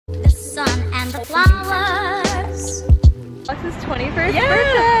Alex's 21st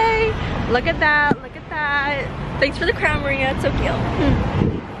birthday. Look at that, look at that. Thanks for the crown, Maria, it's so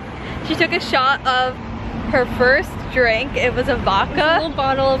cute. She took a shot of her first drink. It was a vodka. A little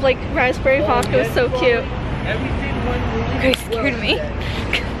bottle of like raspberry vodka. It was so cute. It scared me.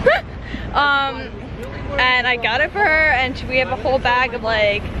 And I got it for her, and we have a whole bag of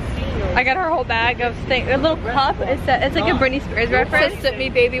like, I got her a whole bag of things, a little cup. It's like a Britney Spears reference. Sip me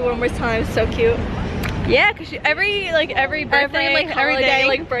baby one more time, so cute. Yeah, cause every birthday, like holiday,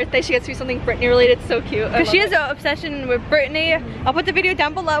 like birthday, she gets to do something Britney related. It's so cute. Cause she has an obsession with Britney. I'll put the video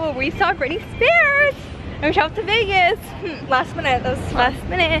down below where we saw Britney Spears. And we traveled to Vegas. Last minute, that was fun. Last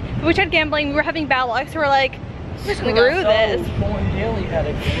minute. We tried gambling. We were having bad luck, so we're like, screw this.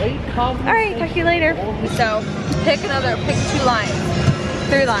 Alright, talk to you later. So, pick 2 lines.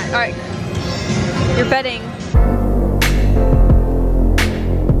 3 lines. Alright. You're betting.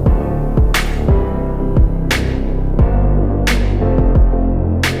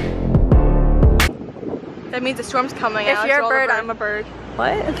 That means a storm's coming out. If you're a bird, I'm a bird.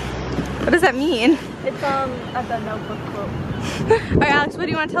 What? What does that mean? It's at the notebook quote. Alright, Alex, what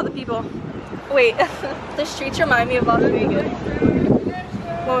do you want to tell the people? Wait, the streets remind me of Las Vegas.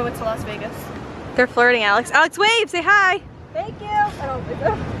 When we went to Las Vegas. They're flirting, Alex. Alex, wave! Say hi! Thank you! I don't think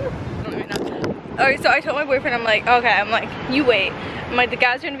so. Alright, so I told my boyfriend, I'm like, okay, I'm like, you wait. I'm like, the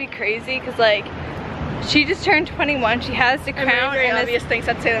guy's gonna be crazy, because like, she just turned 21, she has the crown. Very obvious things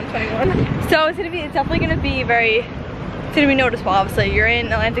I'd say I'm 21. So it's definitely gonna be it's gonna be noticeable, obviously. You're in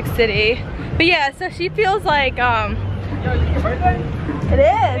Atlantic City. But yeah, so she feels like, Yo, is it your birthday? It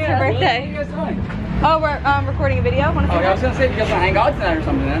is, her birthday. What are you guys doing? Oh, we're recording a video. Wanna I was gonna say if you guys wanna hang out tonight or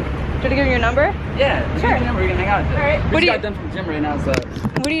something then. Do you want to give me your number? Yeah, sure. Your number, we can hang out. Alright. We just got done from the gym right now, so.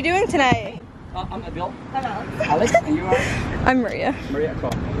 What are you doing tonight? I'm Adil. I'm Alex. Alex, and you are? I'm Maria. Maria,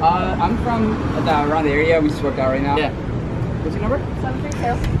 cool. I'm from around the area. We just worked out right now. Yeah. What's your number?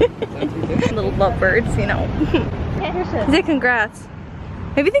 732. 732. Little lovebirds, you know. Yeah, Say congrats.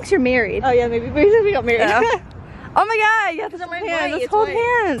 Maybe thinks you're married. oh yeah, maybe we got married. Yeah. Oh my god, yeah, let's hold right, hands. Let's it's hold right.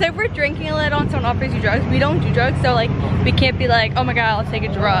 hands. So if we're drinking a little and someone offers you drugs, we don't do drugs, so like we can't be like, oh my god, let's take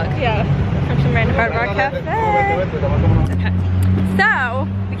a drug. Yeah. From some random Hard Rock Cafe. Okay. So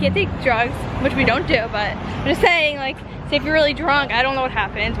we can't take drugs, which we don't do, but I'm just saying, like, say if you're really drunk, I don't know what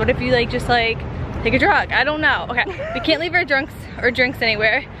happens. What if you like just like take a drug? I don't know. Okay. We can't leave our drinks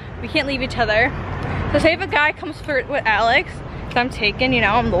anywhere. We can't leave each other. So say if a guy comes flirt with Alex, because I'm taken, you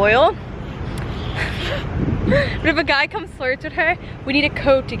know, I'm loyal. But if a guy comes flirts with her, we need a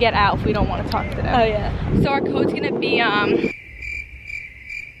code to get out if we don't want to talk to them. Oh yeah. So our code's gonna be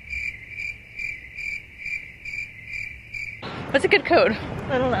what's a good code?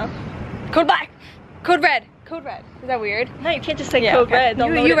 I don't know. Code black. Code red. Code red. Is that weird? No, you can't just say Yeah, code okay. red.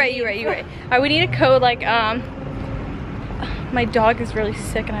 Don't know what You're it right. means. You're right. You're right. Alright, we need a code like my dog is really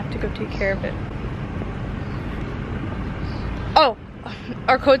sick and I have to go take care of it. Oh,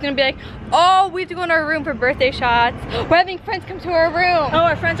 our code's gonna be like, oh, we have to go in our room for birthday shots. We're having friends come to our room. Oh,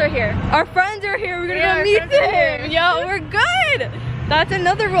 our friends are here. Our friends are here. We're gonna Yeah, go our meet friends are here. them. Yo, we're good. That's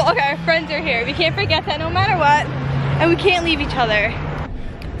another rule. Okay, our friends are here. We can't forget that no matter what. And we can't leave each other.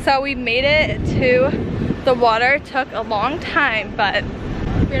 So we made it to the water. It took a long time, but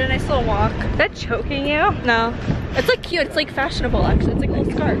We had a nice little walk. is that choking you? No. It's like cute. It's like fashionable actually. It's like a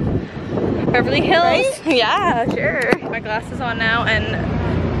little scarf. Beverly Hills. Right? Yeah, sure. My glasses on now and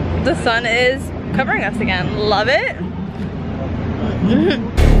the sun is covering us again. Love it.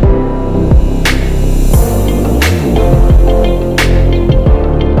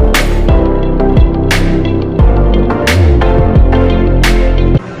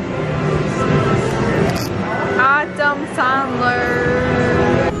 Adam Sandler.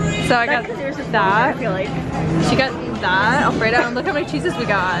 So I got that. I feel like. She got that, Alfredo, and look how many cheeses we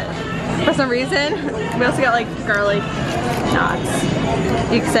got. For some reason, we also got like garlic knots.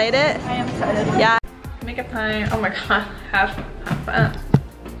 You excited? I am excited. Yeah. Makeup time. Oh my god, half.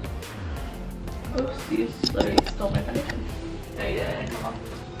 Oops, you literally stole my foundation. No, you didn't. Come on.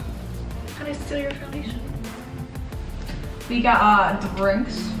 How did I steal your foundation? We got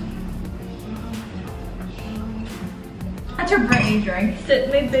drinks. That's your Britney drink. Sit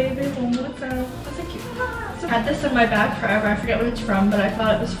me baby one more time. That's a cute. So I had this in my bag forever. I forget what it's from, but I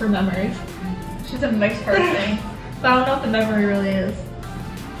thought it was for memories. She's a mixed person. But I don't know what the memory really is.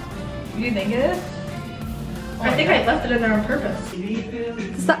 Do you think it is? I think I left it in there on purpose.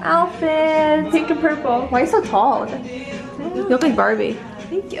 It's the outfit. Pink and purple. Why are you so tall? You look like Barbie.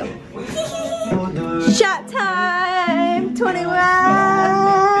 Thank you. Shot time! 21!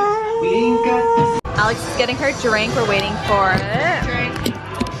 Alex is getting her drink. We're waiting for it. Drink.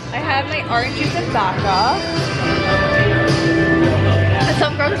 I have my orange juice and vodka.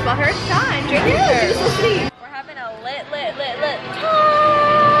 some girl just bought her a sign. Drink it. She's so sweet. We're having a lit time.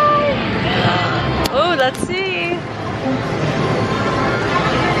 Oh, let's see.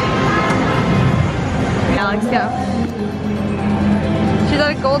 Alex, go. She's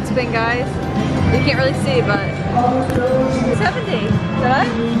at a gold spin, guys. You can't really see, but 70. Did I?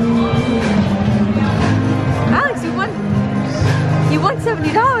 Alex, you won $70.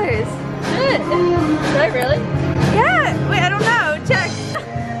 Shit. Did I really? Yeah. Wait, I don't know. Check.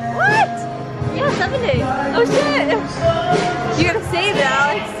 What? Yeah, 70. Oh shit. You gotta save it,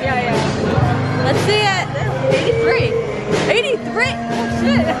 Alex. Yeah. Let's see it. 83. 83. Oh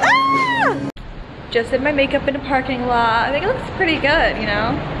shit. Ah! Just did my makeup in a parking lot. I think it looks pretty good, you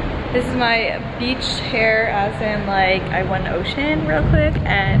know? This is my beach hair, as in like I went ocean real quick,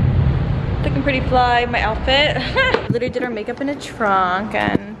 and looking pretty fly. My outfit. Literally did our makeup in a trunk,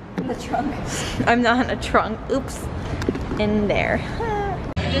 and The trunk. I'm not in a trunk. Oops. In there.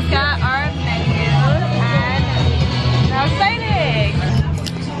 Just got our menu, and how exciting!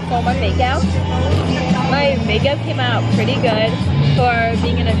 So my makeup came out pretty good for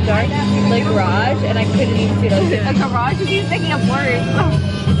being in a dark like garage, and I couldn't even see those. A garage? You keep picking up words.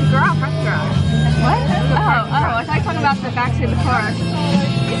 It's a garage, restaurant. What? Oh, I thought you were talking about the backseat of the car.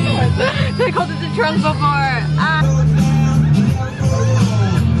 I called it the trunk before.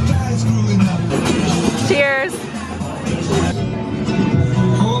 Cheers.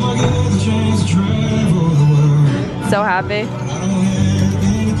 So happy.